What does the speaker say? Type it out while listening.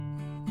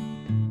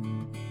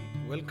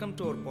Welcome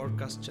to our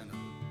podcast channel,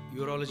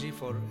 Urology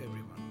for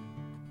Everyone.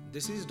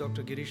 This is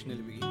Dr. Girish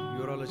Nilvigi,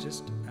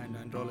 urologist and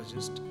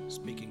andrologist,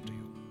 speaking to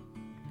you.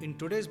 In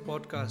today's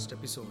podcast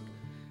episode,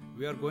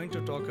 we are going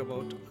to talk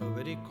about a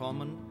very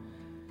common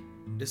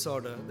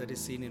disorder that is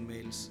seen in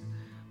males,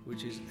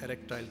 which is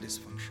erectile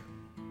dysfunction.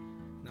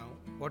 Now,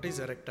 what is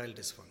erectile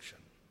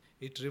dysfunction?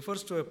 It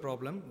refers to a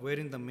problem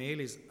wherein the male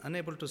is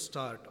unable to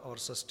start or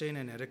sustain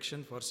an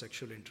erection for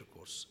sexual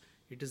intercourse.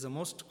 It is the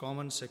most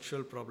common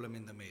sexual problem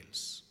in the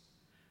males.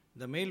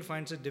 The male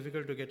finds it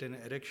difficult to get an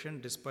erection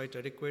despite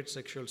adequate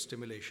sexual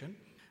stimulation,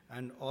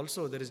 and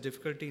also there is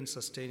difficulty in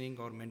sustaining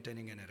or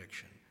maintaining an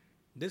erection.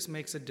 This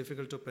makes it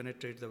difficult to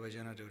penetrate the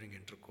vagina during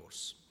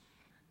intercourse.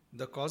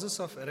 The causes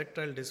of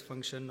erectile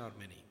dysfunction are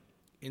many.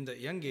 In the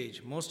young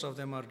age, most of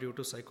them are due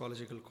to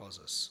psychological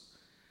causes.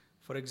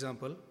 For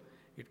example,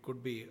 it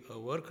could be a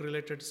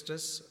work-related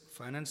stress,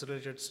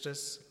 finance-related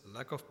stress,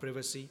 lack of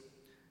privacy,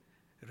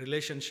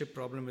 relationship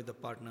problem with the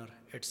partner,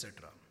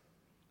 etc.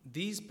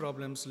 These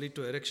problems lead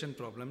to erection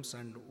problems,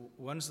 and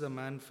once the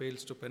man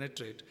fails to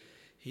penetrate,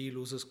 he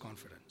loses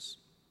confidence.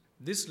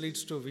 This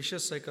leads to a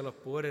vicious cycle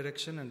of poor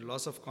erection and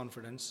loss of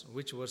confidence,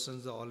 which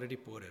worsens the already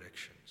poor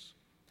erections.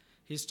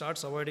 He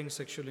starts avoiding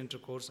sexual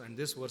intercourse, and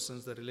this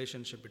worsens the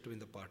relationship between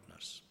the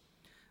partners.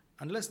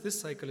 Unless this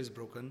cycle is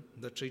broken,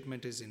 the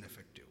treatment is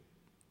ineffective.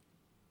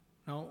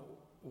 Now,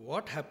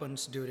 what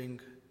happens during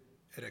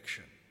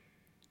erection?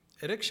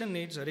 Erection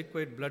needs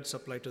adequate blood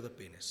supply to the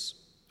penis.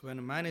 When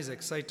a man is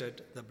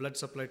excited, the blood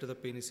supply to the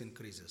penis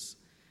increases.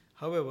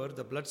 However,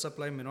 the blood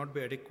supply may not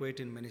be adequate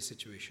in many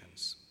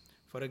situations.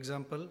 For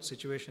example,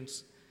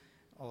 situations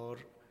or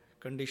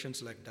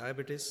conditions like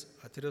diabetes,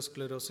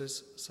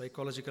 atherosclerosis,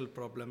 psychological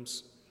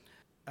problems,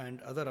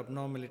 and other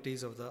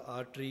abnormalities of the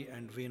artery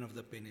and vein of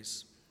the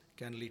penis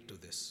can lead to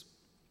this.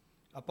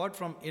 Apart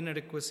from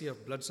inadequacy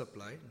of blood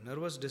supply,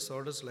 nervous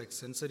disorders like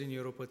sensory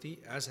neuropathy,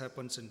 as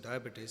happens in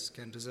diabetes,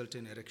 can result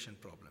in erection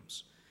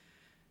problems.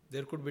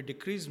 There could be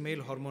decreased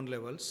male hormone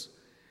levels,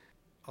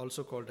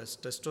 also called as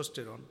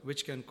testosterone,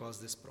 which can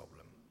cause this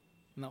problem.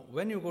 Now,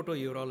 when you go to a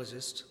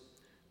urologist,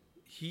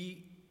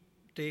 he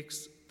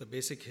takes the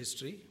basic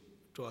history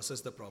to assess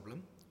the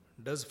problem,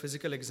 does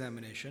physical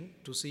examination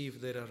to see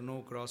if there are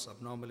no gross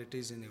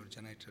abnormalities in your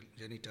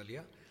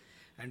genitalia,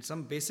 and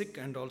some basic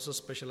and also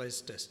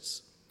specialized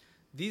tests.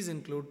 These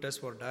include tests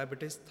for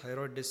diabetes,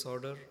 thyroid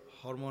disorder,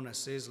 hormone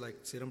assays like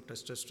serum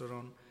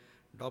testosterone,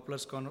 Doppler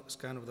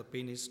scan of the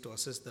penis to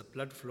assess the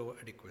blood flow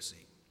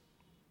adequacy.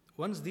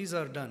 Once these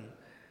are done,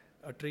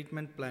 a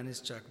treatment plan is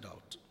checked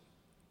out.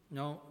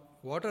 Now,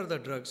 what are the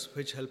drugs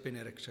which help in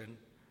erection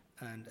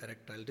and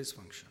erectile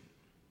dysfunction?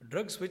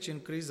 Drugs which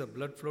increase the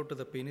blood flow to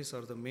the penis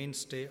are the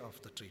mainstay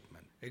of the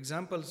treatment.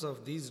 Examples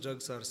of these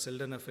drugs are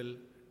sildenafil,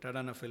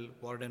 tadalafil,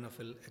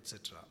 vardenafil,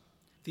 etc.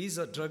 These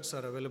drugs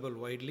are available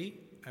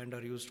widely and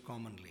are used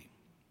commonly.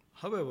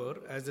 However,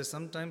 as they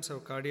sometimes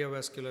have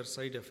cardiovascular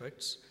side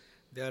effects,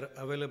 they are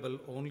available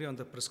only on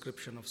the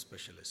prescription of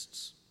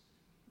specialists.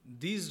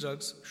 These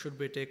drugs should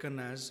be taken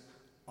as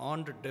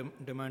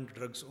on-demand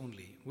drugs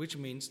only, which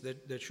means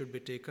that they should be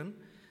taken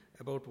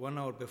about 1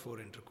 hour before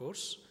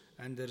intercourse,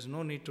 and there is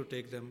no need to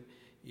take them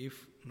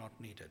if not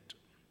needed.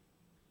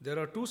 There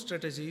are two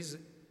strategies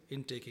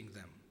in taking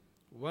them.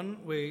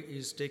 One way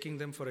is taking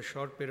them for a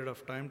short period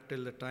of time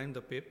till the time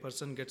the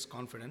person gets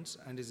confidence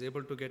and is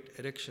able to get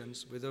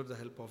erections without the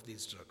help of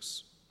these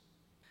drugs.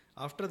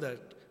 After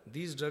that,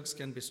 these drugs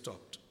can be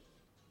stopped.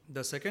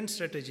 The second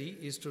strategy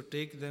is to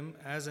take them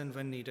as and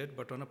when needed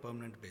but on a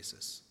permanent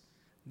basis.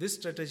 This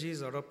strategy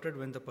is adopted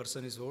when the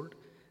person is old,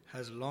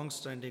 has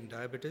long-standing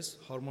diabetes,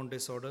 hormone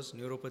disorders,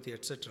 neuropathy,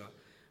 etc.,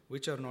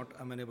 which are not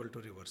amenable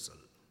to reversal.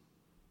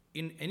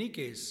 In any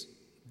case,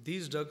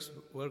 these drugs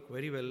work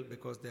very well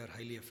because they are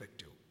highly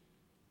effective.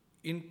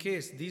 In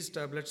case these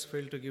tablets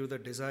fail to give the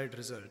desired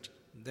result,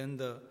 then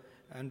the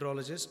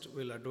andrologist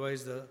will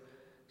advise the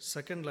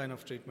second line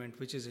of treatment,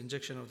 which is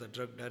injection of the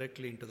drug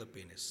directly into the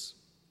penis.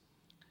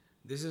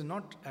 This is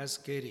not as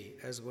scary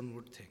as one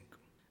would think.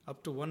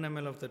 Up to 1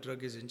 ml of the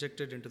drug is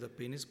injected into the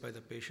penis by the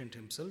patient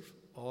himself,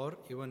 or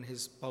even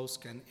his spouse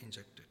can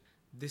inject it.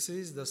 This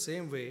is the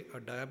same way a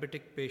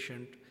diabetic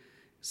patient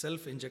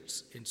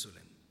self-injects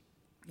insulin.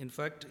 In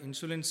fact,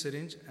 insulin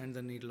syringe and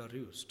the needle are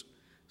used.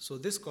 So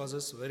this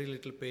causes very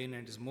little pain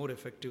and is more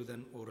effective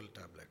than oral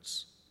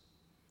tablets.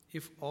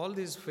 If all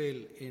these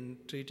fail in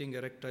treating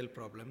erectile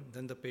problem,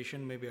 then the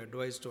patient may be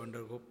advised to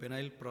undergo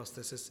penile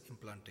prosthesis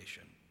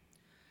implantation.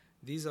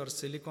 These are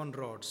silicone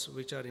rods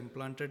which are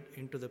implanted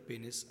into the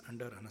penis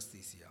under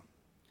anesthesia.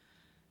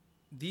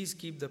 These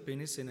keep the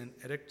penis in an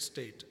erect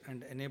state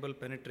and enable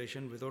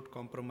penetration without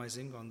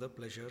compromising on the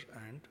pleasure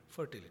and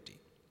fertility.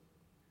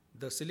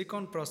 The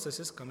silicone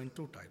prostheses come in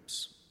two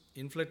types,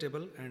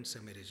 inflatable and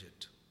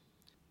semi-rigid.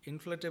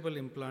 Inflatable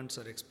implants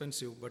are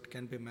expensive but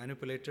can be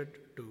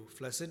manipulated to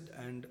flaccid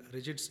and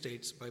rigid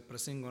states by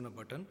pressing on a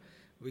button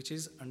which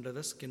is under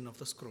the skin of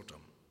the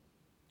scrotum.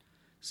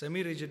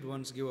 Semi-rigid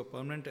ones give a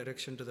permanent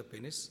erection to the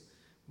penis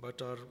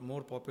but are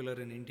more popular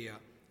in India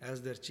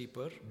as they are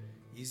cheaper,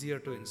 easier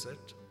to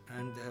insert,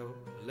 and they have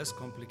less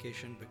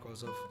complication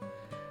because of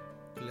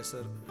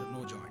lesser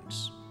no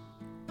joints.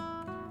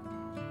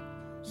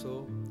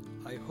 So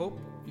I hope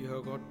you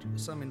have got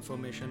some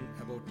information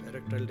about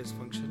erectile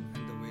dysfunction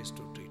and the ways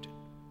to treat it.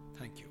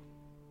 Thank you.